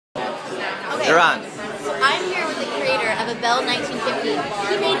Okay. You're on. So I'm here with the creator of Ebel 1950.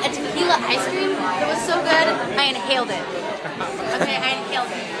 He made a tequila ice cream that was so good, I inhaled it. Okay, I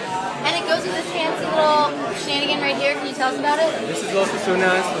inhaled it. And it goes with this fancy little shenanigan right here. Can you tell us about it? This is Los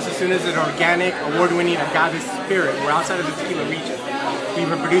Asunas. Los Asunas is an organic, award-winning agave spirit. We're outside of the tequila region. We've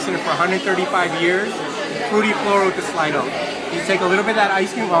been producing it for 135 years. Fruity floral with the slide up. You take a little bit of that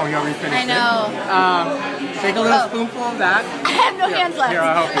ice cream. Oh, you already finished I know. it. Take a little spoonful of that. I have no hands left. Here,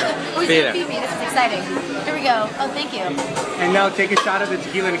 I'll help you. Who's gonna feed me? This is exciting. Here we go. Oh, thank you. And now take a shot of the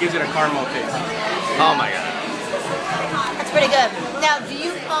tequila and it gives it a caramel taste. Oh my god. That's pretty good. Now, do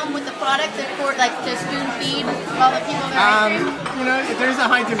you come with the product to spoon feed all the people their ice cream? You know, there's a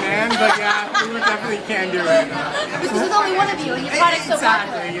high demand, but yeah, we definitely can do it. Because there's only one of you and your product's so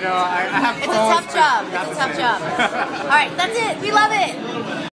popular. Exactly. You know, I have It's a tough job. It's a tough job. All right, that's it. We love it.